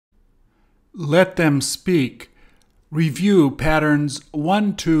Let them speak. Review patterns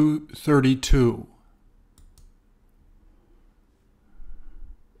 1 to 32.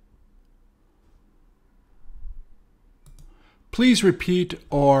 Please repeat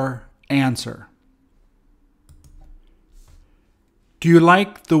or answer. Do you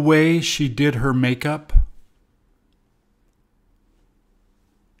like the way she did her makeup?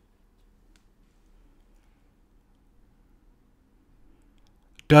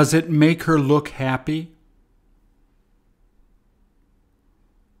 Does it make her look happy?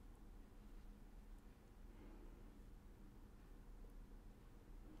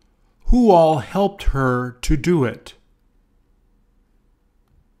 Who all helped her to do it?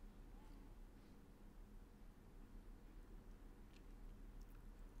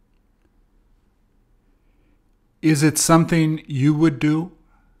 Is it something you would do?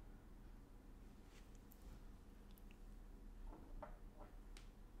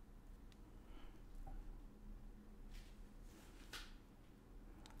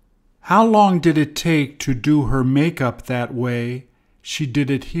 How long did it take to do her makeup that way she did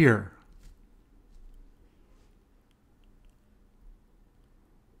it here?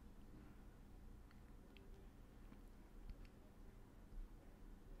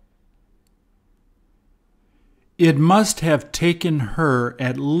 It must have taken her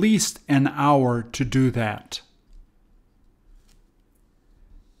at least an hour to do that.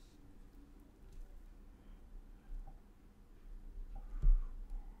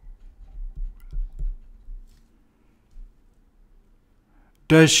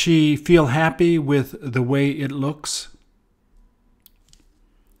 Does she feel happy with the way it looks?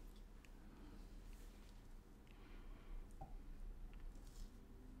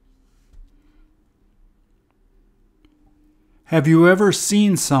 Have you ever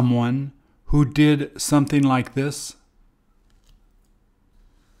seen someone who did something like this?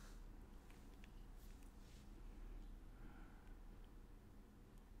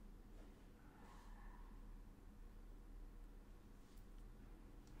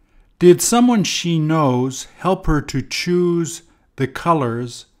 Did someone she knows help her to choose the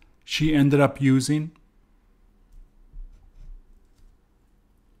colors she ended up using?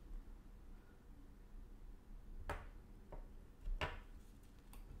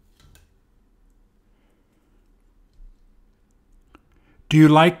 Do you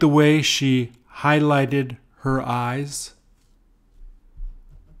like the way she highlighted her eyes?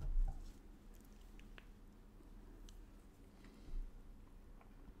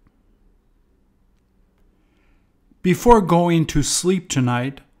 Before going to sleep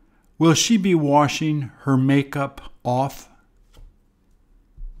tonight, will she be washing her makeup off?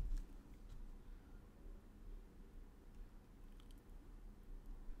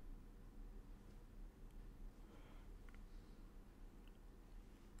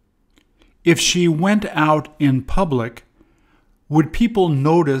 If she went out in public, would people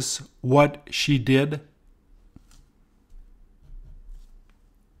notice what she did?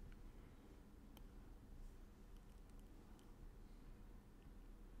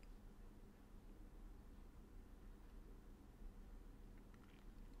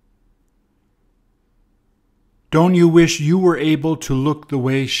 Don't you wish you were able to look the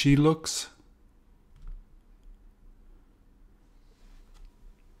way she looks?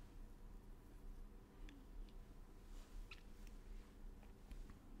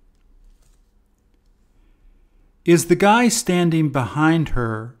 Is the guy standing behind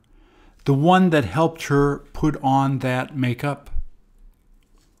her the one that helped her put on that makeup?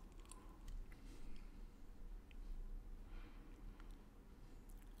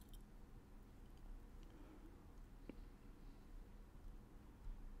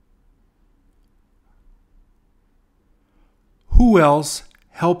 Who else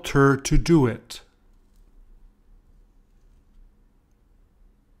helped her to do it?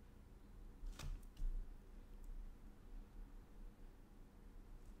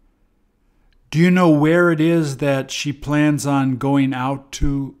 Do you know where it is that she plans on going out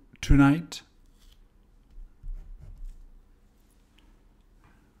to tonight?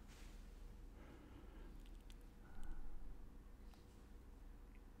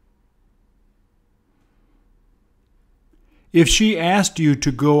 If she asked you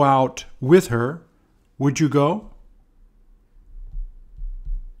to go out with her, would you go?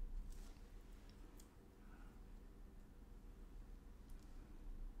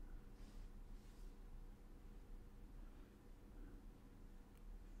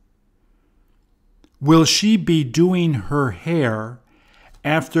 Will she be doing her hair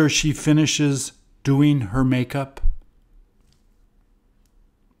after she finishes doing her makeup?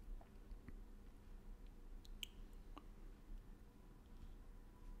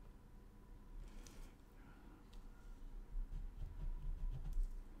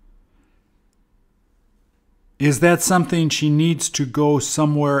 Is that something she needs to go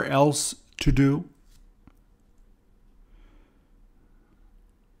somewhere else to do?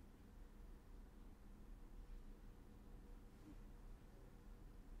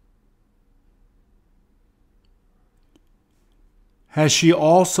 Has she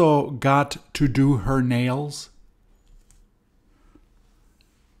also got to do her nails?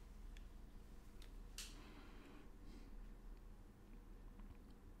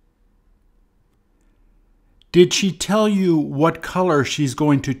 Did she tell you what color she's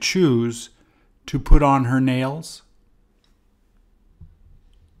going to choose to put on her nails?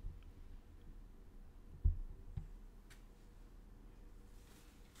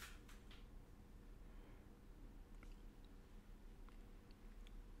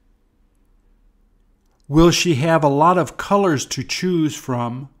 Will she have a lot of colors to choose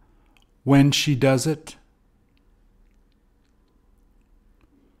from when she does it?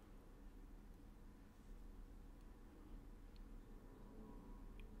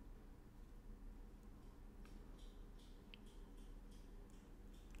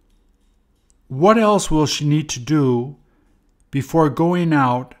 What else will she need to do before going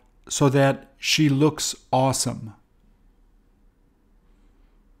out so that she looks awesome?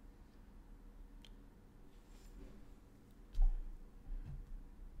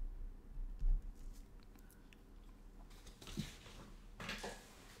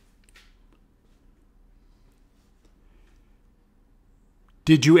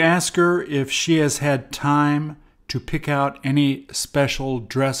 Did you ask her if she has had time to pick out any special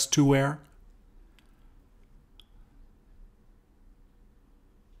dress to wear?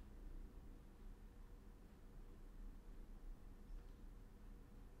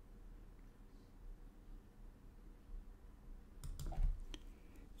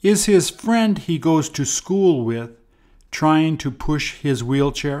 Is his friend he goes to school with trying to push his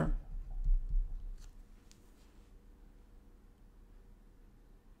wheelchair?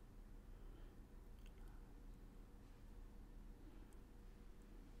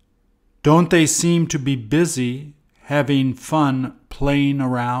 Don't they seem to be busy having fun playing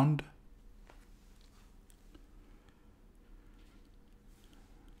around?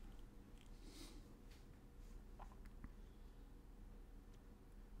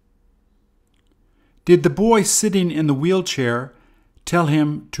 Did the boy sitting in the wheelchair tell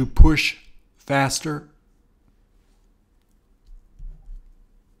him to push faster?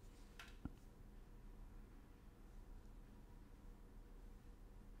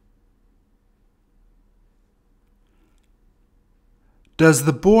 Does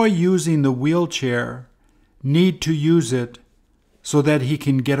the boy using the wheelchair need to use it so that he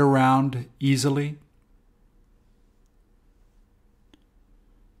can get around easily?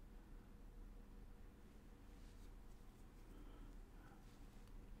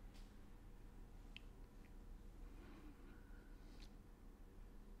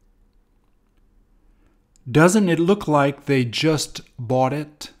 Doesn't it look like they just bought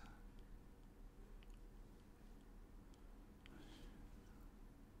it?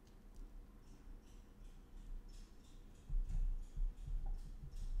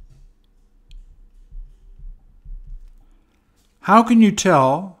 How can you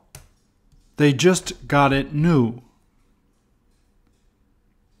tell they just got it new?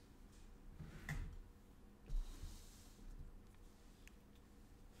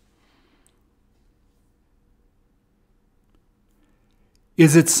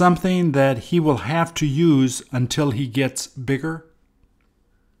 Is it something that he will have to use until he gets bigger?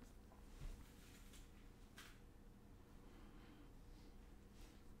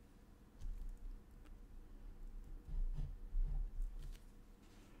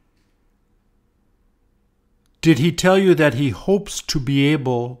 Did he tell you that he hopes to be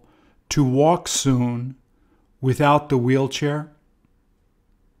able to walk soon without the wheelchair?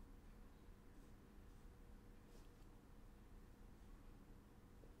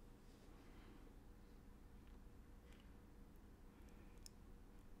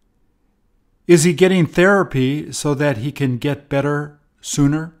 Is he getting therapy so that he can get better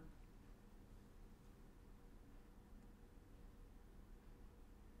sooner?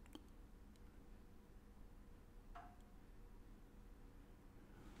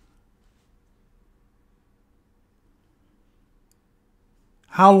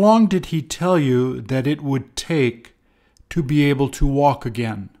 How long did he tell you that it would take to be able to walk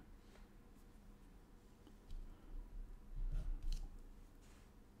again?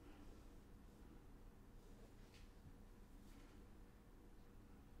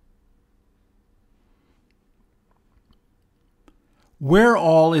 Where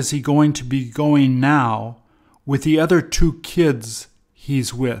all is he going to be going now with the other two kids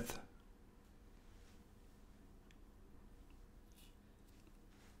he's with?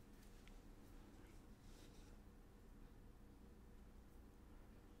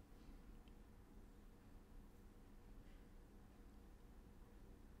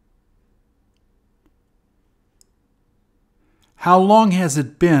 How long has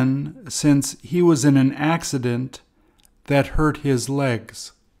it been since he was in an accident that hurt his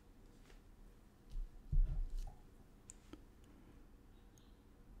legs?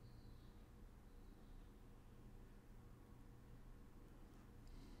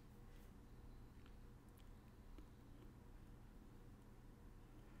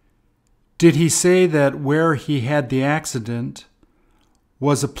 Did he say that where he had the accident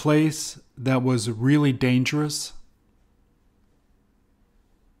was a place that was really dangerous?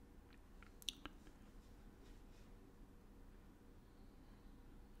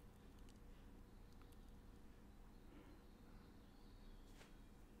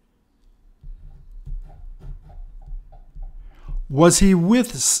 Was he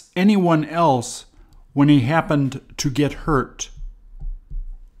with anyone else when he happened to get hurt?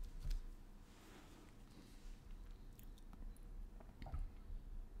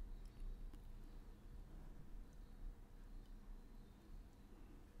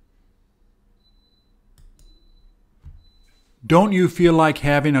 Don't you feel like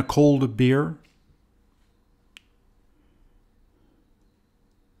having a cold beer?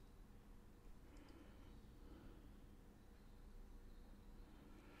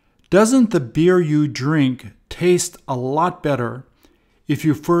 Doesn't the beer you drink taste a lot better if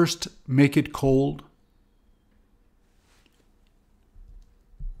you first make it cold?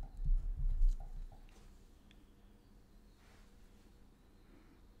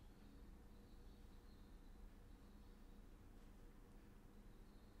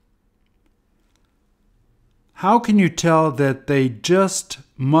 How can you tell that they just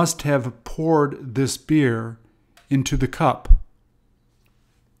must have poured this beer into the cup?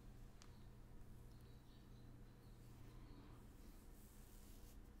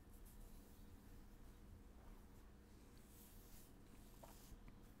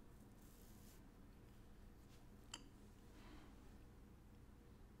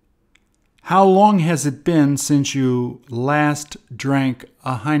 How long has it been since you last drank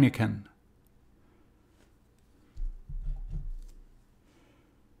a Heineken?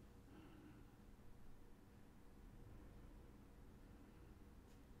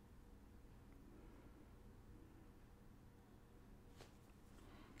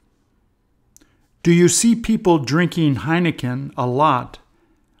 Do you see people drinking Heineken a lot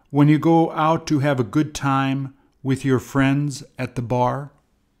when you go out to have a good time with your friends at the bar?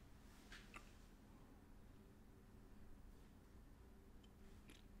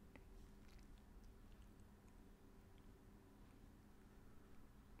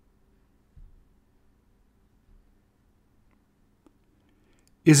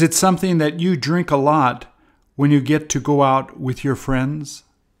 Is it something that you drink a lot when you get to go out with your friends?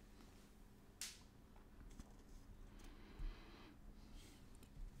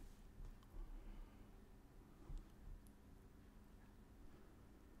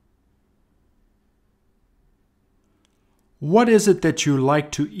 What is it that you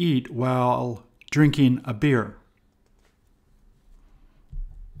like to eat while drinking a beer?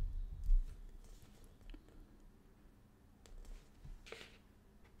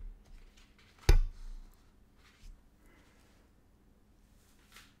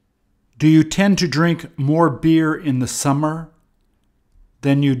 Do you tend to drink more beer in the summer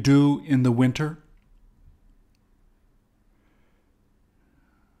than you do in the winter?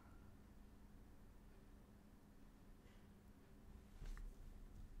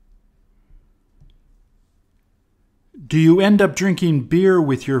 Do you end up drinking beer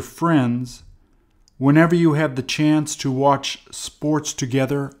with your friends whenever you have the chance to watch sports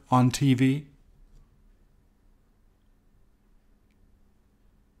together on TV?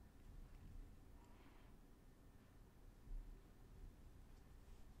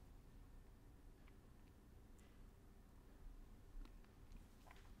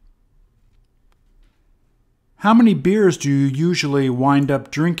 How many beers do you usually wind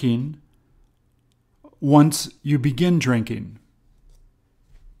up drinking once you begin drinking?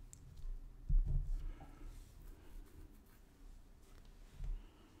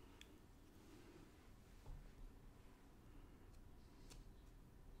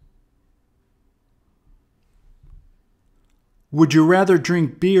 Would you rather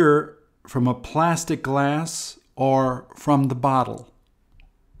drink beer from a plastic glass or from the bottle?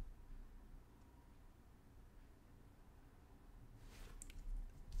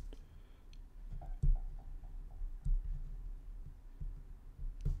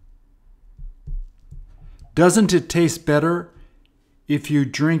 Doesn't it taste better if you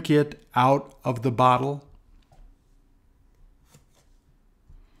drink it out of the bottle?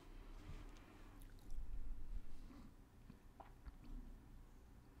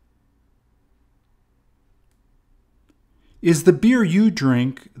 Is the beer you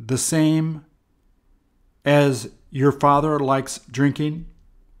drink the same as your father likes drinking?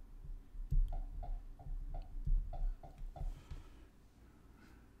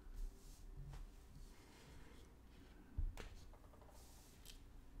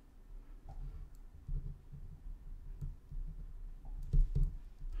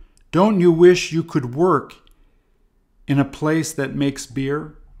 Don't you wish you could work in a place that makes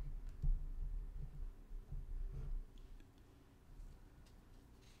beer?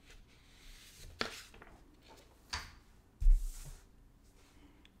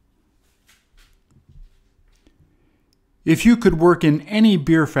 If you could work in any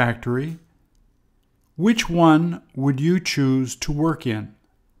beer factory, which one would you choose to work in?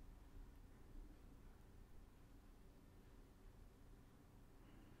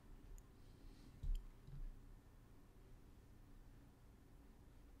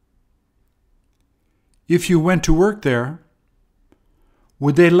 If you went to work there,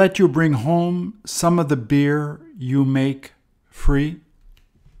 would they let you bring home some of the beer you make free?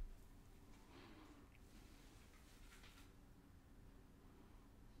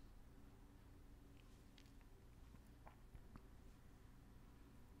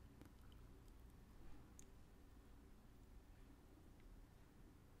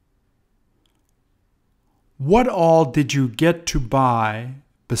 What all did you get to buy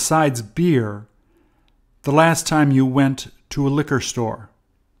besides beer the last time you went to a liquor store?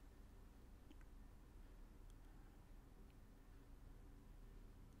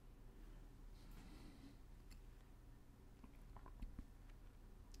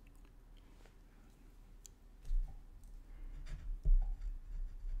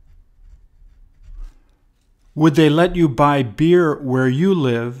 Would they let you buy beer where you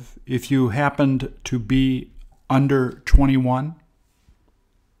live if you happened to be under 21?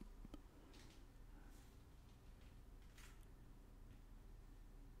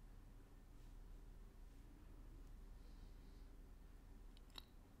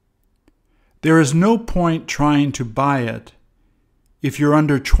 There is no point trying to buy it if you're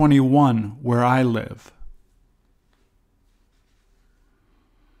under 21 where I live.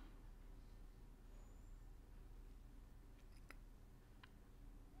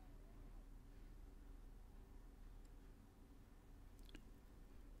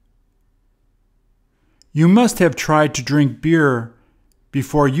 You must have tried to drink beer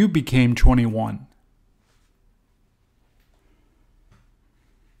before you became 21.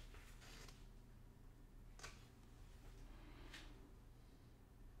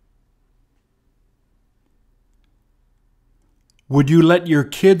 Would you let your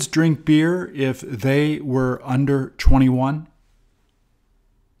kids drink beer if they were under 21?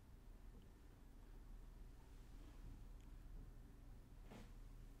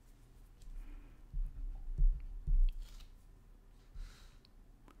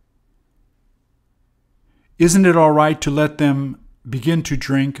 Isn't it all right to let them begin to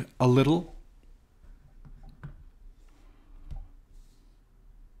drink a little?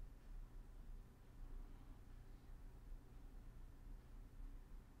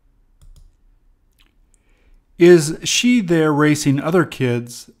 Is she there racing other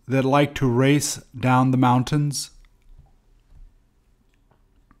kids that like to race down the mountains?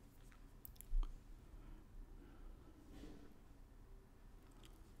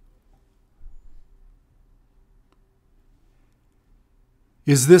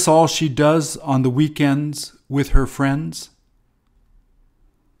 Is this all she does on the weekends with her friends?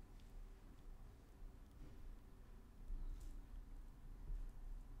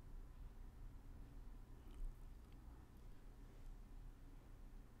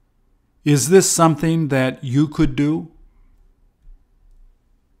 Is this something that you could do?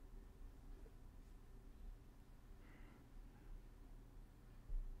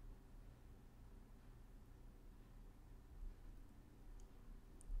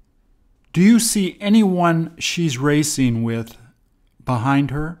 Do you see anyone she's racing with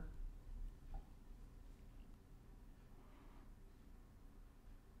behind her?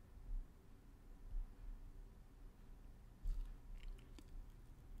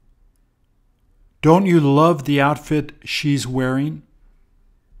 Don't you love the outfit she's wearing?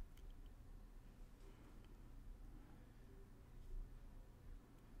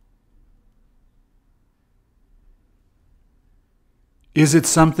 Is it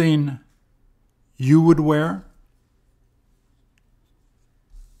something you would wear?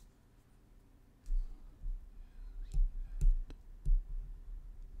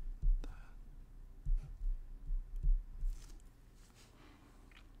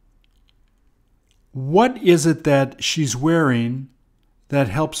 What is it that she's wearing that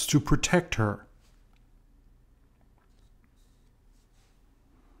helps to protect her?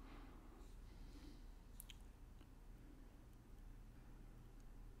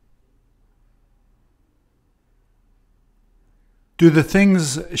 Do the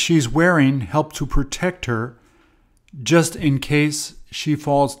things she's wearing help to protect her just in case she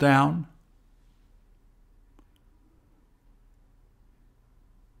falls down?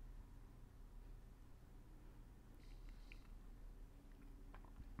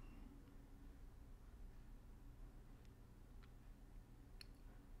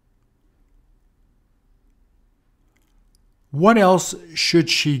 What else should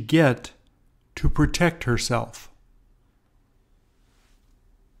she get to protect herself?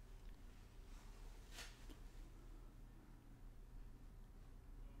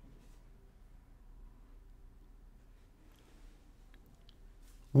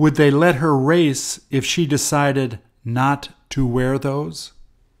 Would they let her race if she decided not to wear those?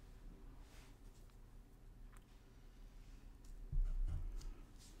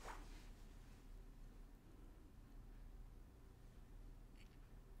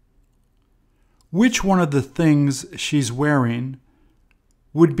 Which one of the things she's wearing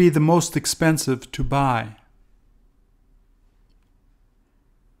would be the most expensive to buy?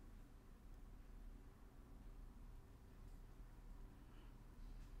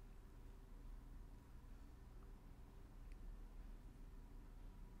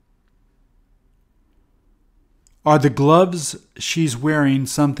 Are the gloves she's wearing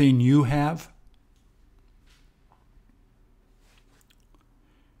something you have?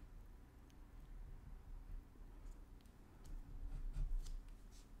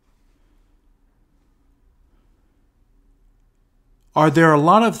 Are there a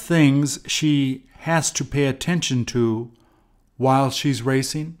lot of things she has to pay attention to while she's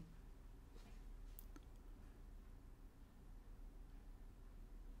racing?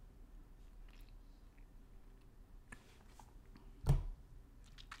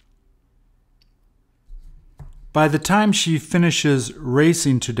 By the time she finishes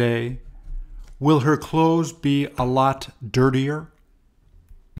racing today, will her clothes be a lot dirtier?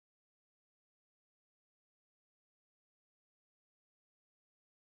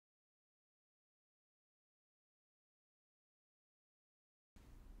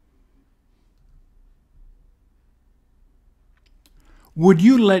 Would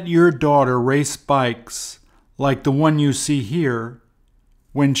you let your daughter race bikes like the one you see here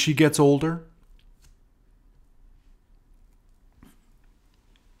when she gets older?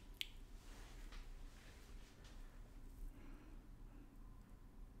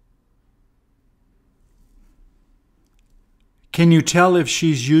 Can you tell if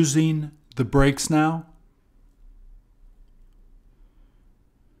she's using the brakes now?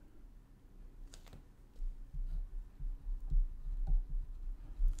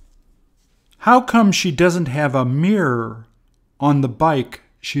 How come she doesn't have a mirror on the bike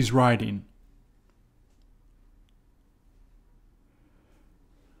she's riding?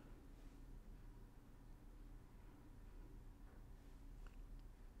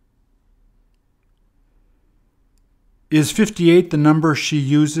 Is 58 the number she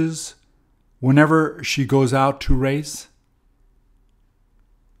uses whenever she goes out to race?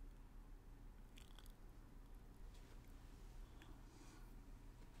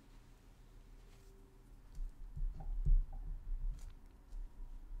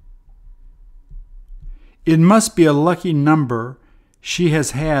 It must be a lucky number she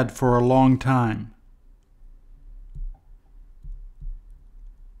has had for a long time.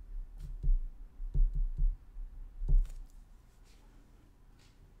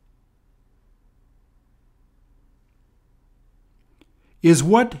 Is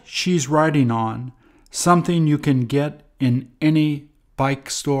what she's riding on something you can get in any bike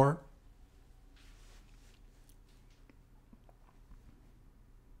store?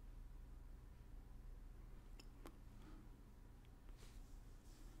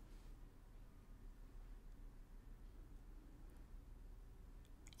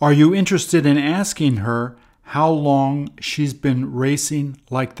 Are you interested in asking her how long she's been racing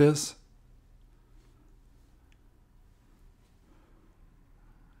like this?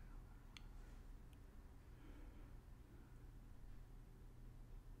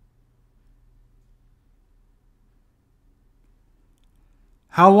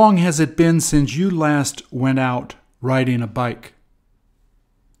 How long has it been since you last went out riding a bike?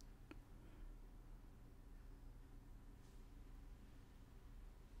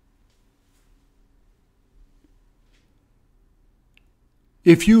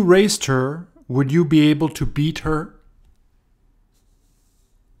 If you raced her, would you be able to beat her?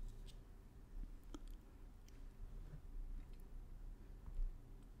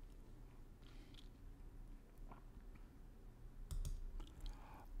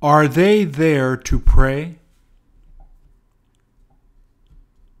 Are they there to pray?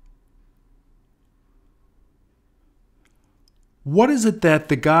 What is it that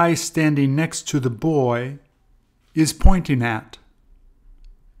the guy standing next to the boy is pointing at?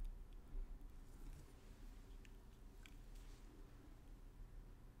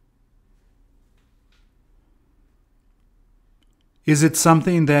 Is it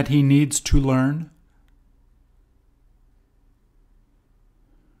something that he needs to learn?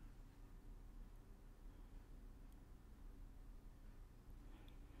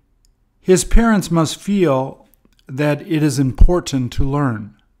 His parents must feel that it is important to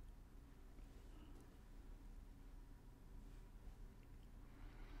learn.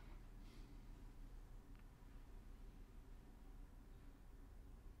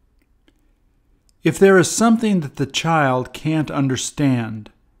 If there is something that the child can't understand,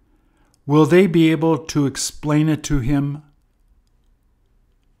 will they be able to explain it to him?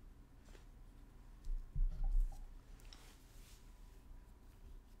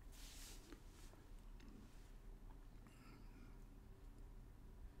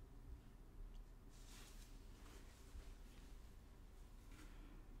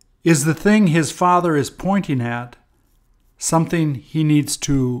 Is the thing his father is pointing at something he needs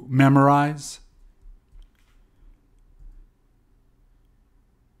to memorize?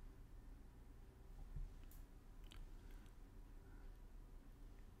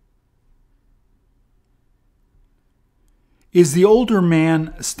 Is the older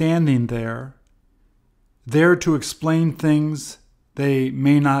man standing there to explain things they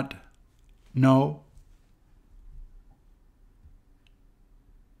may not know?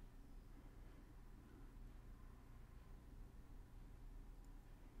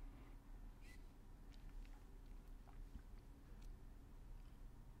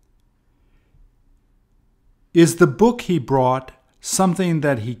 Is the book he brought something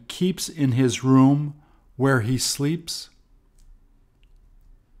that he keeps in his room where he sleeps?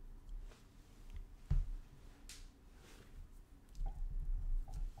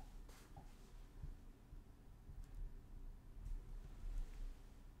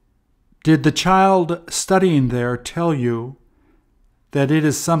 Did the child studying there tell you that it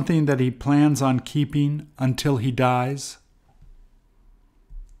is something that he plans on keeping until he dies?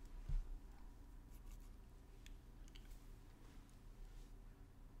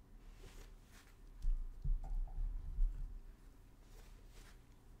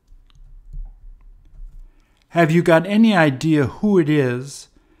 Have you got any idea who it is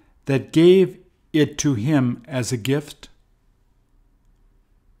that gave it to him as a gift?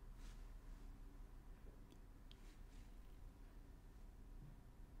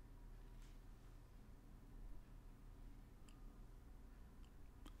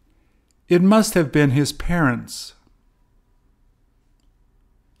 It must have been his parents.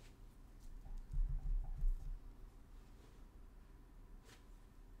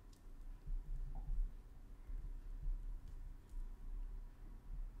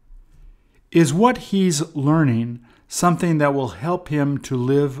 Is what he's learning something that will help him to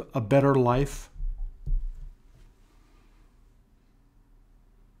live a better life?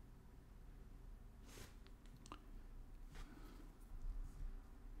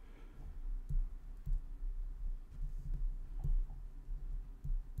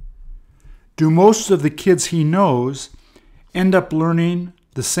 Do most of the kids he knows end up learning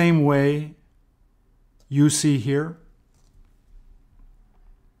the same way you see here?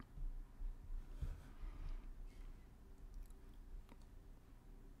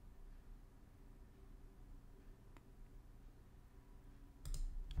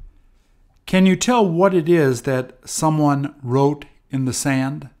 Can you tell what it is that someone wrote in the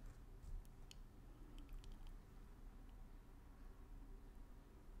sand?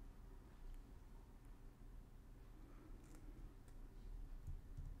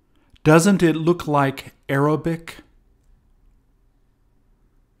 Doesn't it look like Arabic?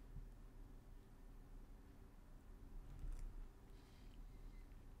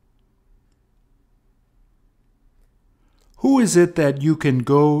 Who is it that you can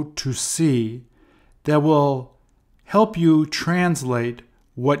go to see that will help you translate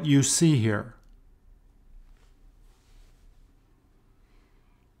what you see here?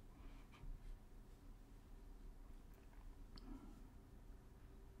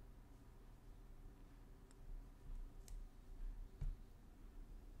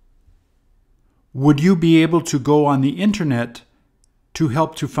 Would you be able to go on the internet to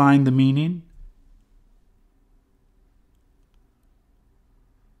help to find the meaning?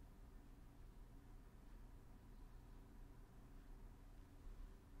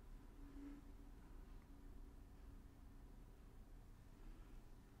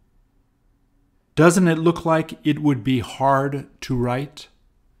 Doesn't it look like it would be hard to write?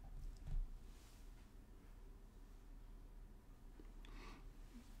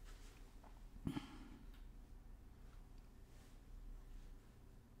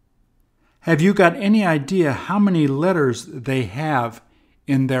 Have you got any idea how many letters they have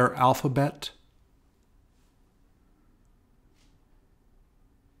in their alphabet?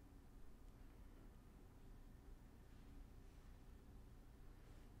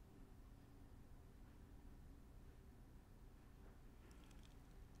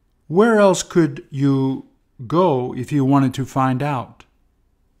 Where else could you go if you wanted to find out?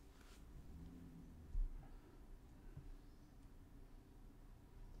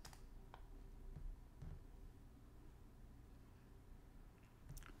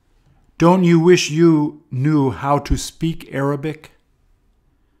 Don't you wish you knew how to speak Arabic?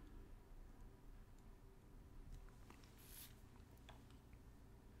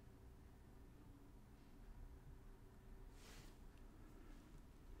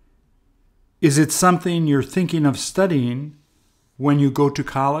 Is it something you're thinking of studying when you go to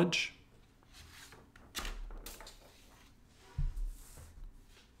college?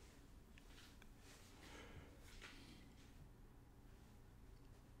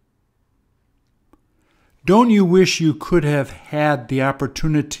 Don't you wish you could have had the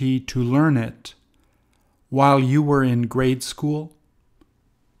opportunity to learn it while you were in grade school?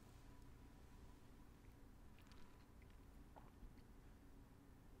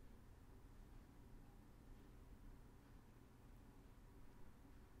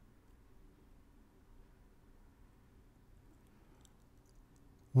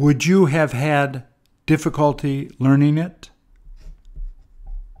 Would you have had difficulty learning it?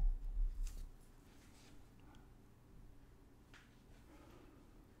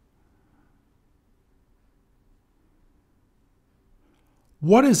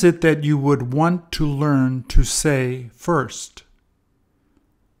 What is it that you would want to learn to say first?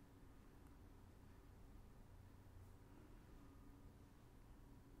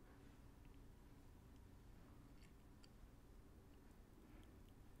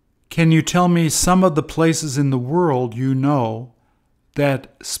 Can you tell me some of the places in the world you know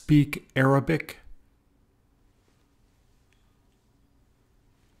that speak Arabic?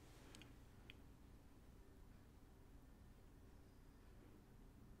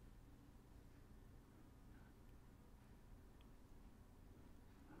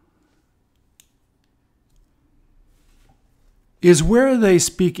 Is where they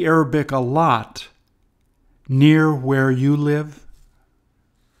speak Arabic a lot near where you live?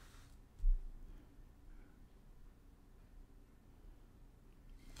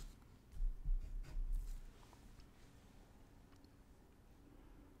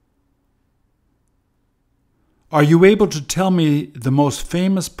 Are you able to tell me the most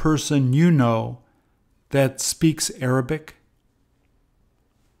famous person you know that speaks Arabic?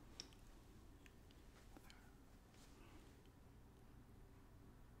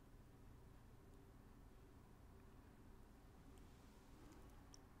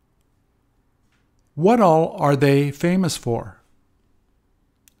 What all are they famous for?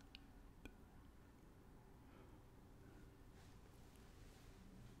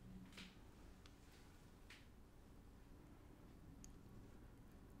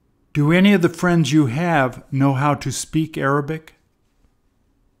 Do any of the friends you have know how to speak Arabic?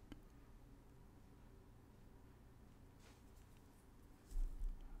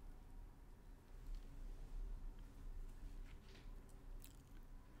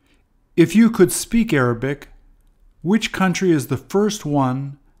 If you could speak Arabic, which country is the first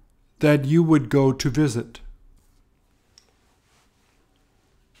one that you would go to visit?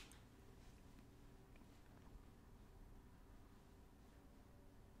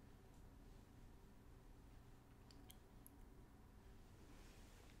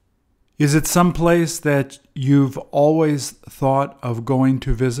 Is it some place that you've always thought of going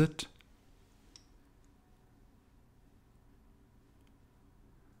to visit?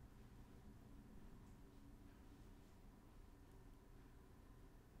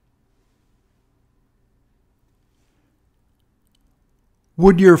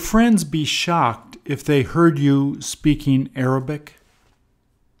 Would your friends be shocked if they heard you speaking Arabic?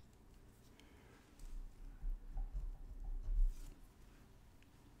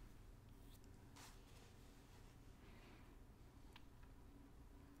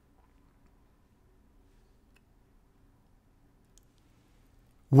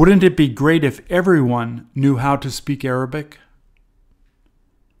 Wouldn't it be great if everyone knew how to speak Arabic?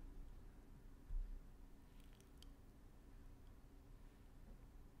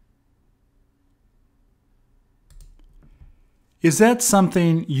 Is that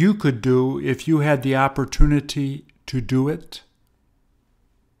something you could do if you had the opportunity to do it?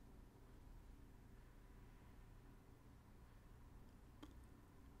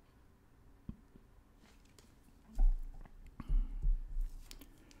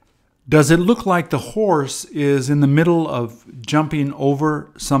 Does it look like the horse is in the middle of jumping over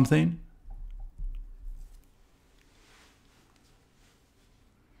something?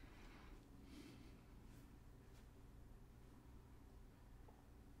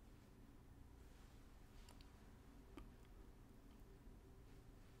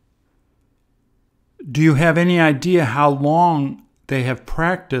 Do you have any idea how long they have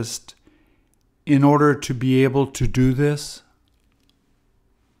practiced in order to be able to do this?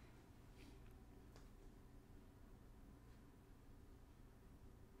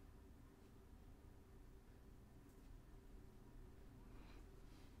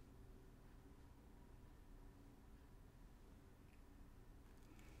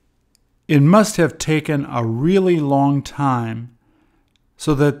 It must have taken a really long time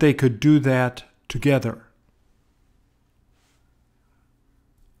so that they could do that together.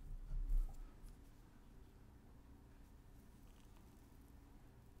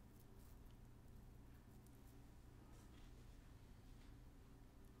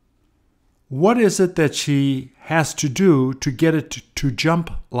 What is it that she has to do to get it to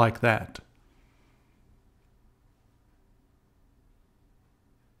jump like that?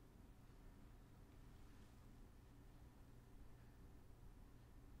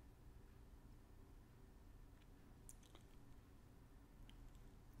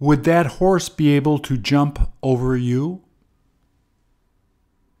 Would that horse be able to jump over you?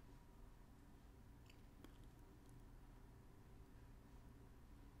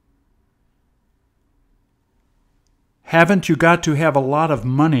 Haven't you got to have a lot of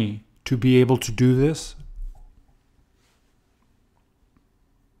money to be able to do this?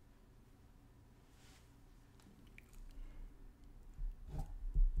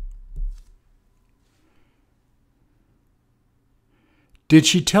 Did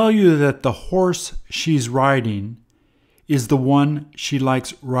she tell you that the horse she's riding is the one she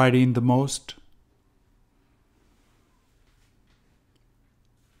likes riding the most?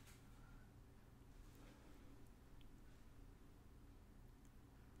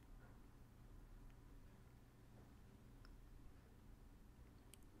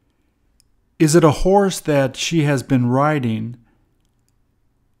 Is it a horse that she has been riding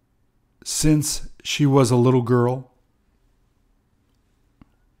since she was a little girl?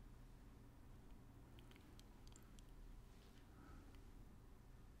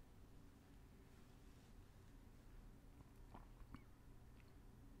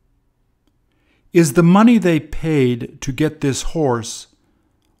 Is the money they paid to get this horse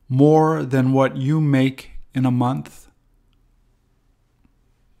more than what you make in a month?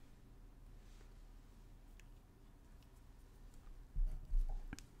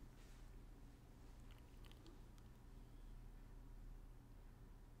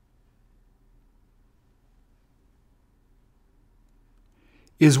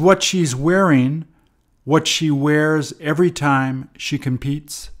 Is what she's wearing what she wears every time she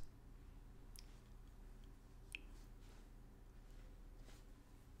competes?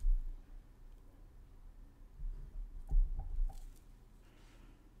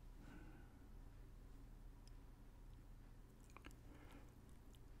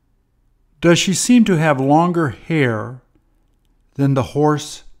 Does she seem to have longer hair than the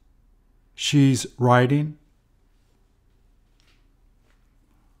horse she's riding?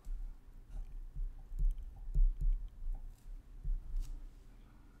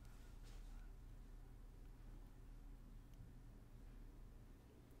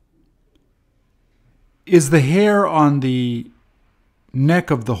 Is the hair on the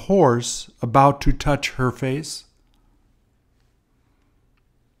neck of the horse about to touch her face?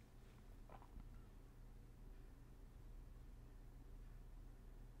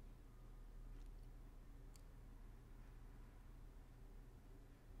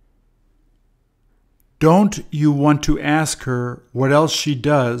 Don't you want to ask her what else she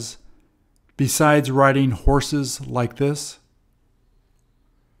does besides riding horses like this?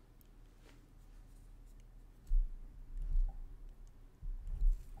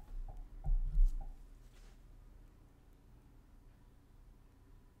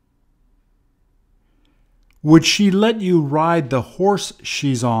 Would she let you ride the horse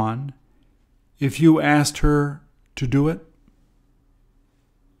she's on if you asked her to do it?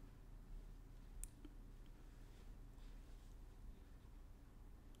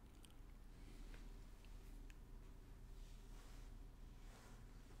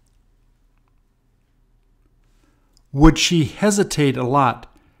 Would she hesitate a lot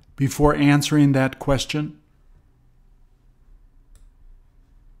before answering that question?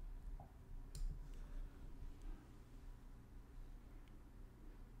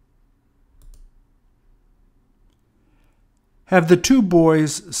 Have the two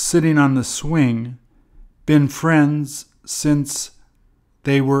boys sitting on the swing been friends since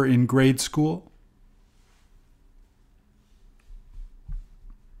they were in grade school?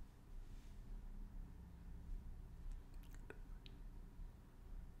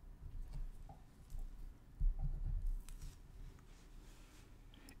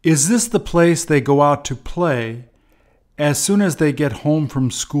 Is this the place they go out to play as soon as they get home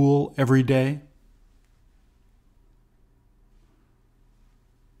from school every day?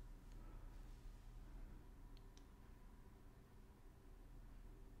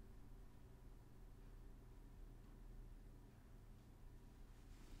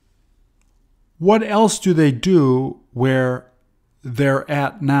 What else do they do where they're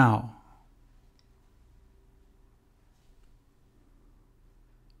at now?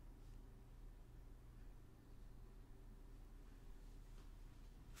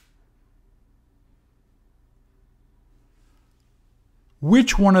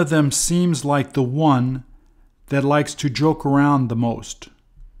 Which one of them seems like the one that likes to joke around the most?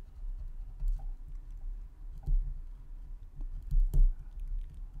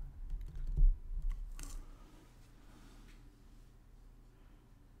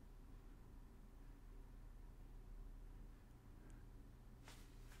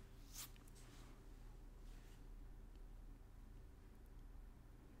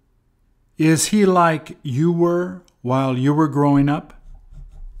 Is he like you were while you were growing up?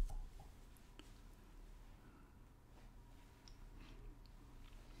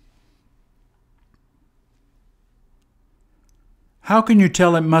 How can you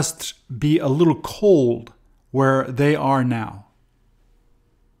tell it must be a little cold where they are now?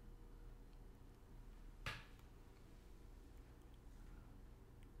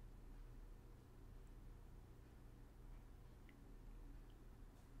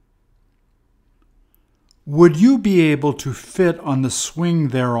 Would you be able to fit on the swing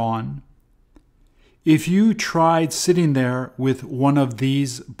they're on if you tried sitting there with one of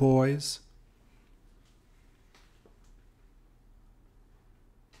these boys?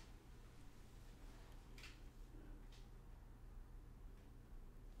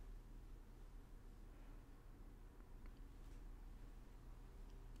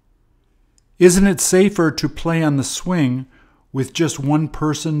 Isn't it safer to play on the swing with just one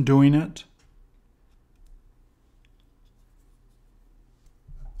person doing it?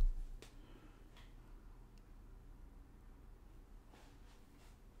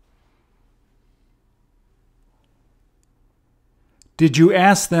 Did you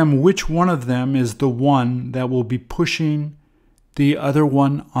ask them which one of them is the one that will be pushing the other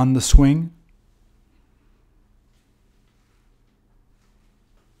one on the swing?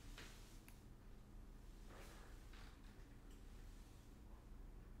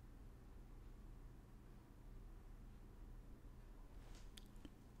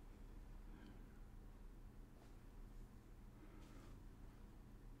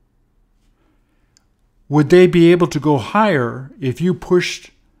 Would they be able to go higher if you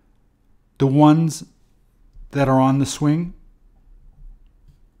pushed the ones that are on the swing?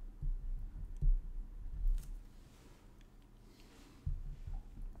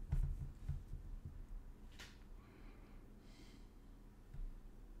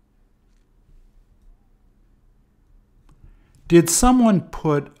 Did someone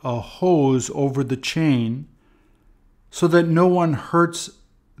put a hose over the chain so that no one hurts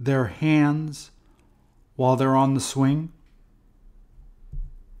their hands while they're on the swing?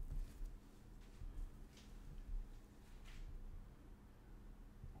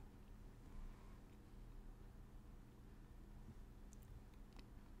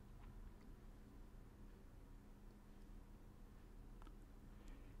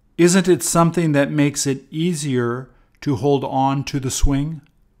 Isn't it something that makes it easier to hold on to the swing?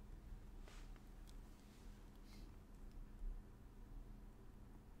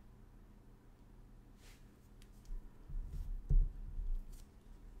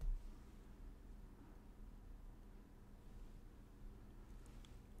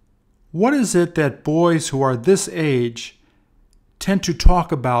 What is it that boys who are this age tend to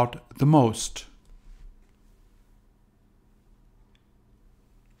talk about the most?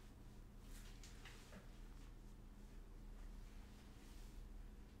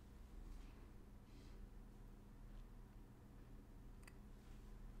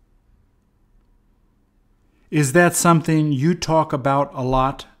 Is that something you talk about a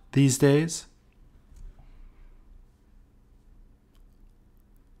lot these days?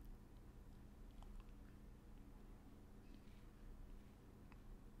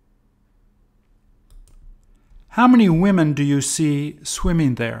 How many women do you see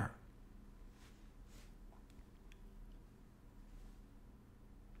swimming there?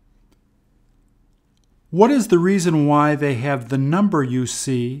 What is the reason why they have the number you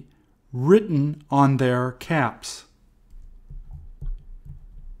see written on their caps?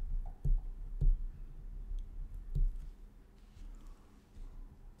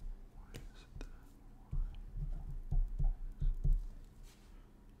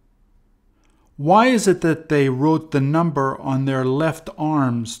 Why is it that they wrote the number on their left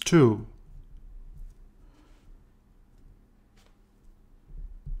arms too?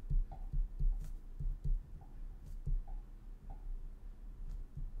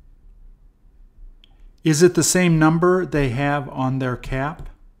 Is it the same number they have on their cap?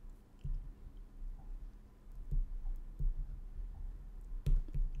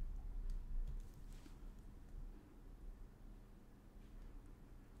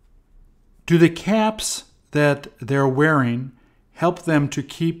 Do the caps that they're wearing help them to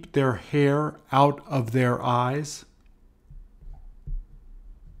keep their hair out of their eyes?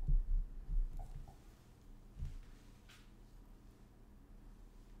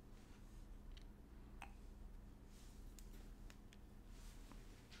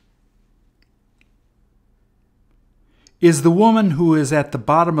 Is the woman who is at the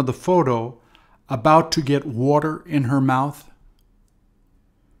bottom of the photo about to get water in her mouth?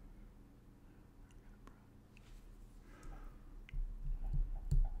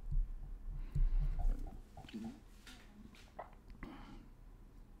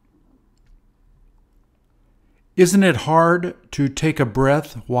 Isn't it hard to take a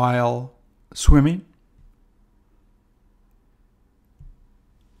breath while swimming?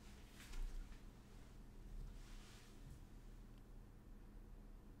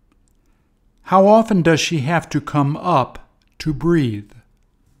 How often does she have to come up to breathe?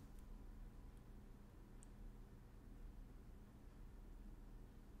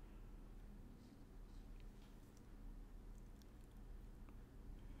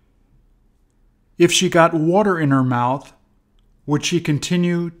 If she got water in her mouth, would she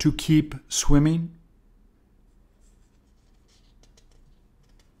continue to keep swimming?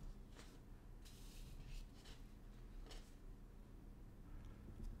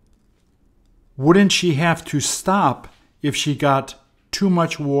 Wouldn't she have to stop if she got too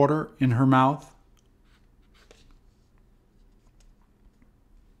much water in her mouth?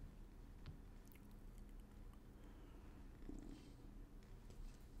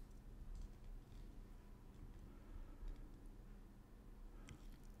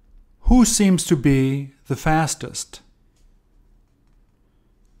 Who seems to be the fastest?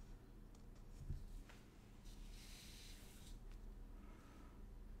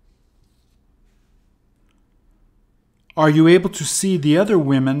 Are you able to see the other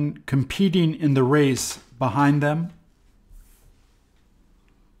women competing in the race behind them?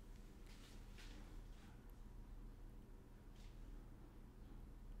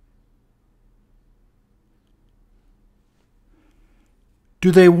 Do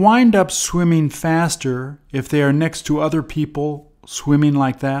they wind up swimming faster if they are next to other people swimming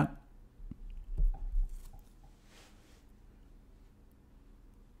like that?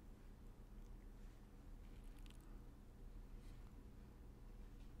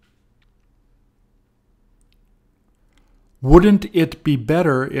 Wouldn't it be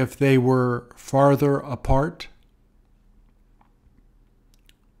better if they were farther apart?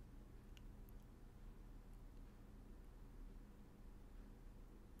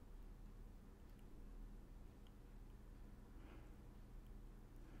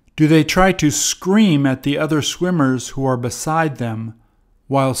 Do they try to scream at the other swimmers who are beside them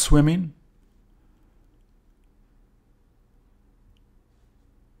while swimming?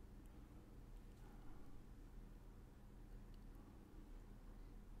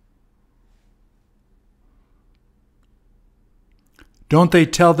 Don't they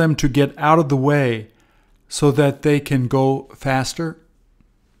tell them to get out of the way so that they can go faster?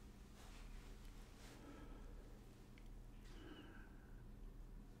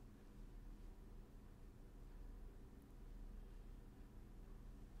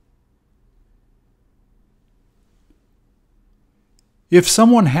 If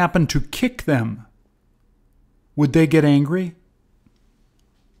someone happened to kick them, would they get angry?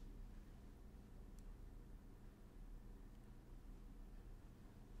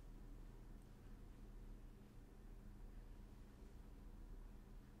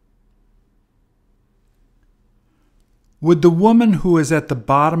 Would the woman who is at the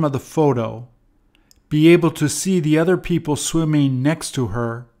bottom of the photo be able to see the other people swimming next to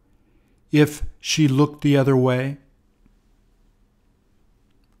her if she looked the other way?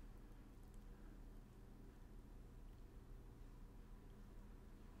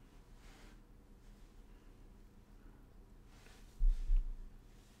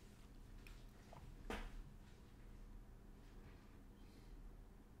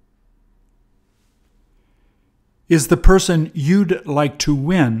 Is the person you'd like to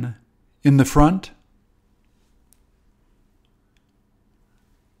win in the front?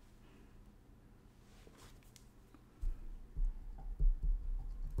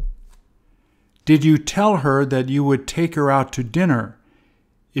 Did you tell her that you would take her out to dinner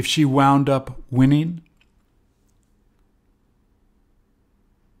if she wound up winning?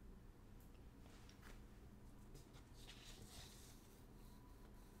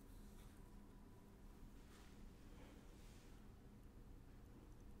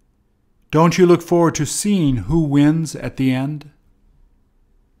 Don't you look forward to seeing who wins at the end?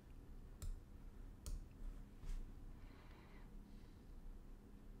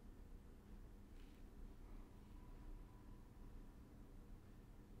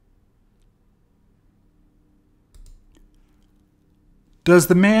 Does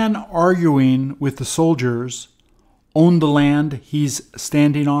the man arguing with the soldiers own the land he's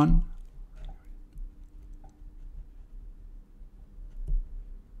standing on?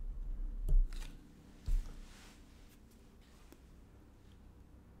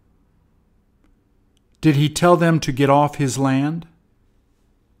 Did he tell them to get off his land?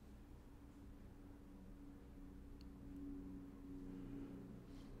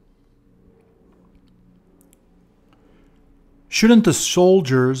 Shouldn't the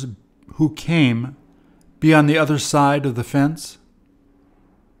soldiers who came be on the other side of the fence?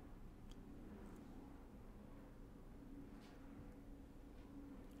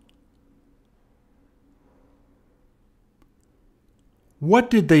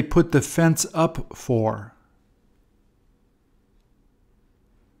 What did they put the fence up for?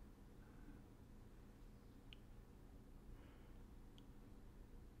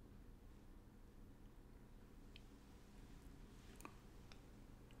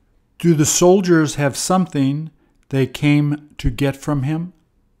 Do the soldiers have something they came to get from him?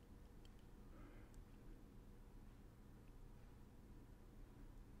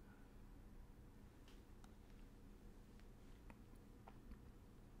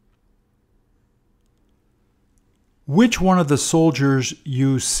 Which one of the soldiers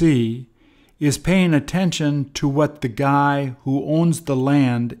you see is paying attention to what the guy who owns the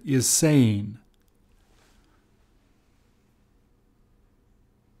land is saying?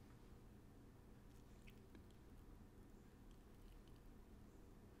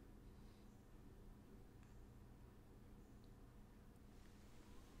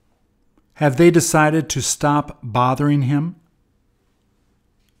 Have they decided to stop bothering him?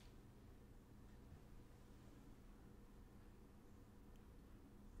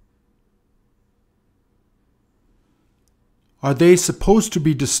 Are they supposed to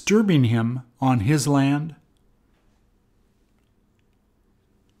be disturbing him on his land?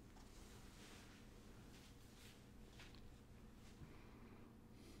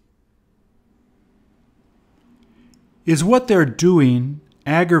 Is what they're doing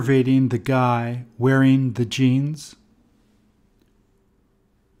aggravating the guy wearing the jeans?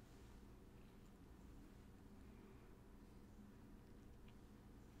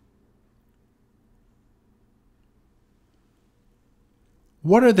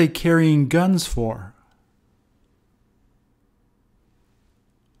 What are they carrying guns for?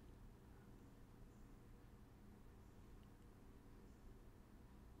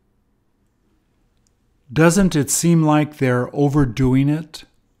 Doesn't it seem like they're overdoing it?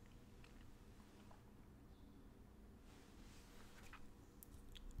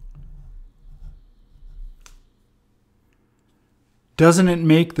 Doesn't it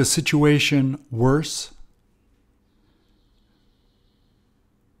make the situation worse?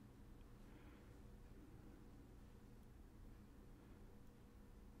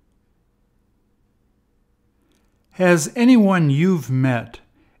 Has anyone you've met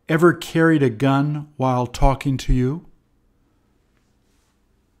ever carried a gun while talking to you?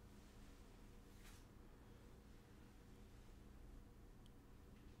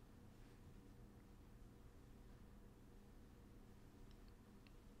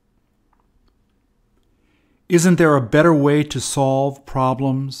 Isn't there a better way to solve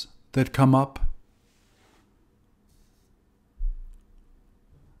problems that come up?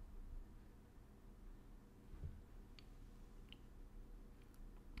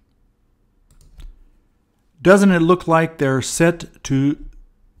 Doesn't it look like they're set to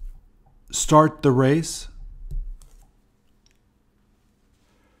start the race?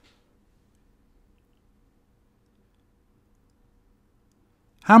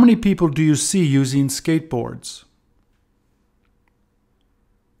 How many people do you see using skateboards?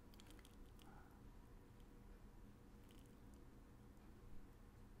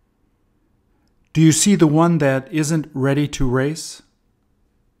 Do you see the one that isn't ready to race?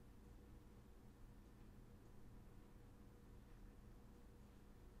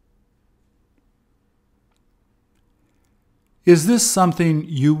 Is this something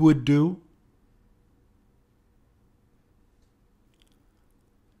you would do?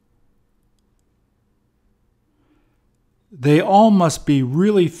 They all must be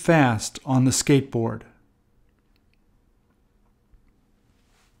really fast on the skateboard.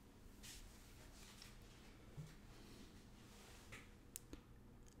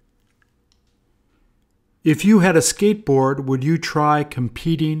 If you had a skateboard, would you try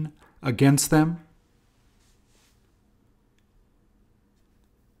competing against them?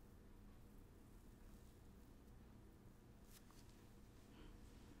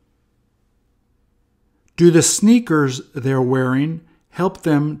 Do the sneakers they're wearing help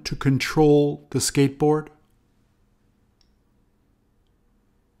them to control the skateboard?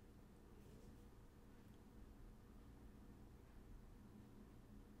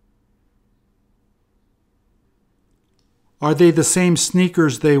 Are they the same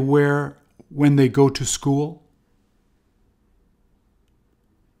sneakers they wear when they go to school?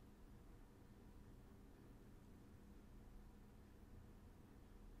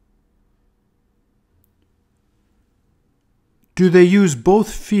 Do they use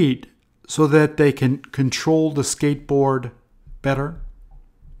both feet so that they can control the skateboard better?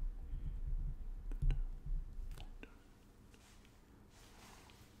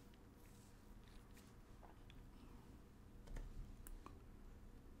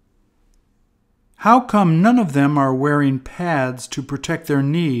 How come none of them are wearing pads to protect their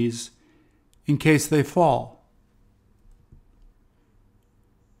knees in case they fall?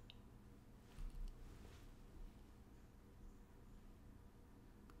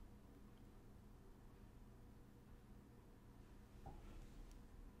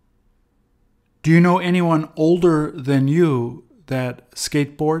 Do you know anyone older than you that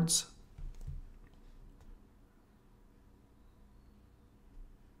skateboards?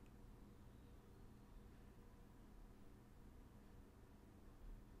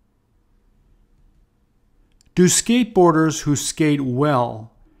 Do skateboarders who skate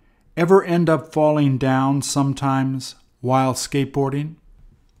well ever end up falling down sometimes while skateboarding?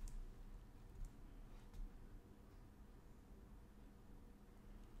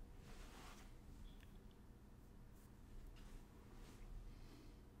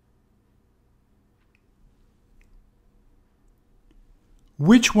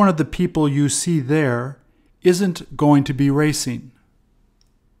 Which one of the people you see there isn't going to be racing?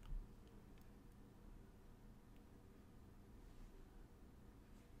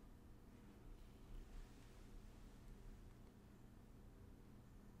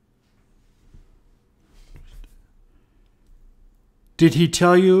 Did he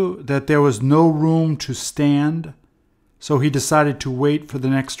tell you that there was no room to stand, so he decided to wait for the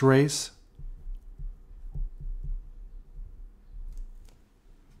next race?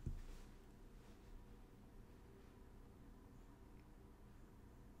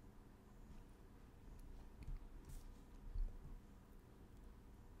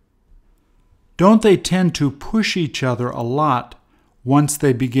 Don't they tend to push each other a lot once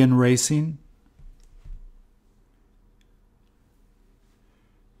they begin racing?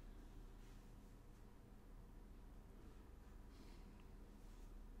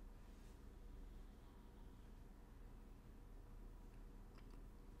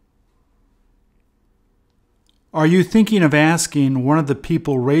 Are you thinking of asking one of the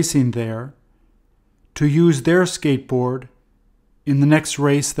people racing there to use their skateboard in the next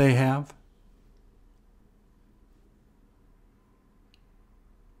race they have?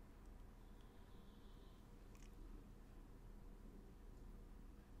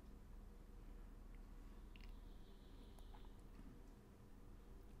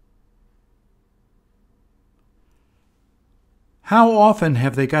 How often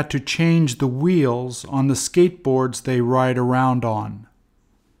have they got to change the wheels on the skateboards they ride around on?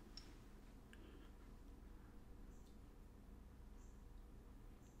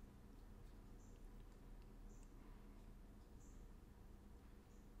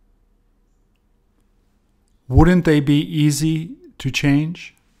 Wouldn't they be easy to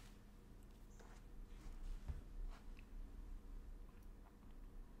change?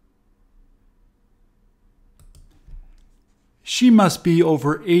 She must be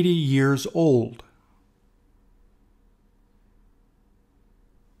over 80 years old.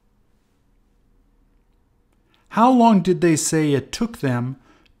 How long did they say it took them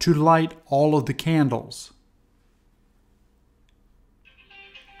to light all of the candles?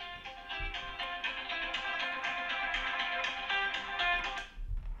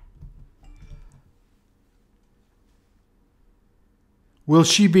 Will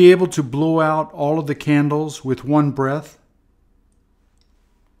she be able to blow out all of the candles with one breath?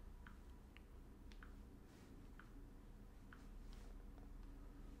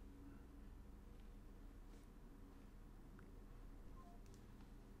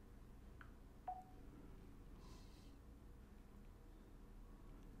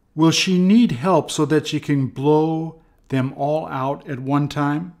 Will she need help so that she can blow them all out at one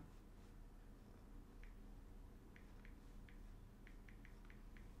time?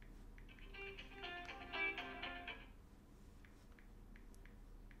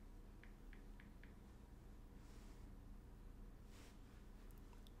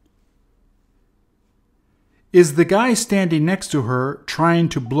 Is the guy standing next to her trying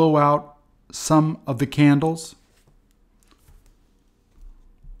to blow out some of the candles?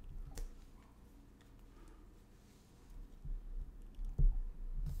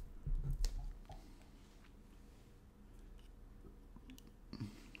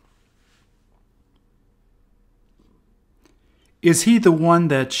 Is he the one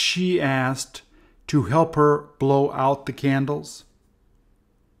that she asked to help her blow out the candles?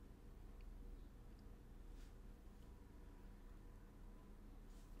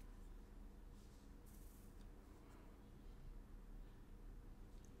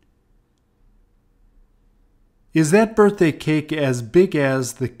 Is that birthday cake as big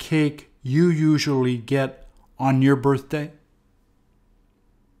as the cake you usually get on your birthday?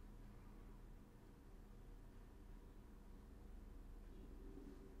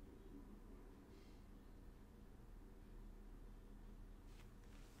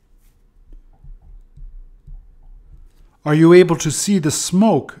 Are you able to see the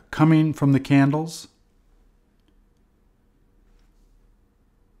smoke coming from the candles?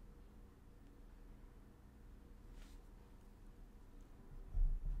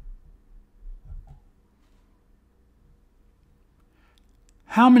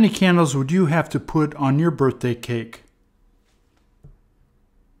 How many candles would you have to put on your birthday cake?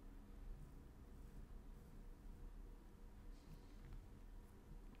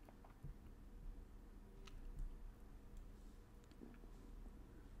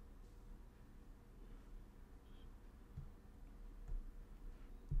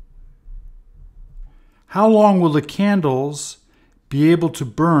 How long will the candles be able to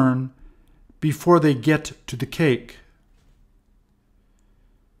burn before they get to the cake?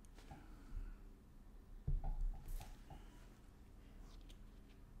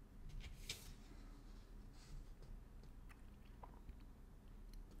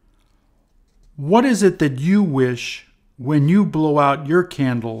 What is it that you wish when you blow out your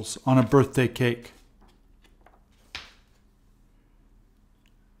candles on a birthday cake?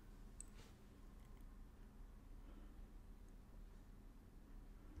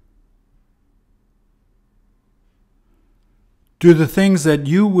 Do the things that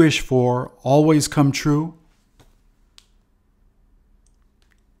you wish for always come true?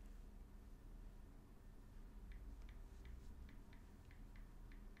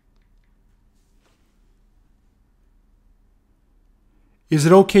 Is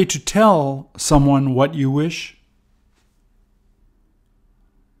it okay to tell someone what you wish?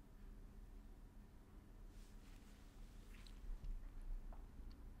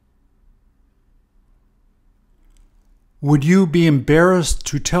 Would you be embarrassed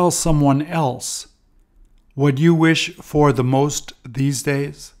to tell someone else what you wish for the most these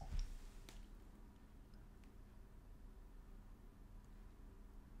days?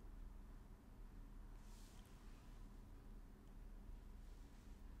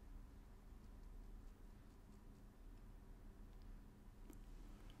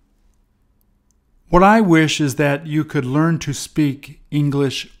 What I wish is that you could learn to speak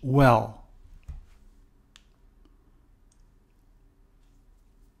English well.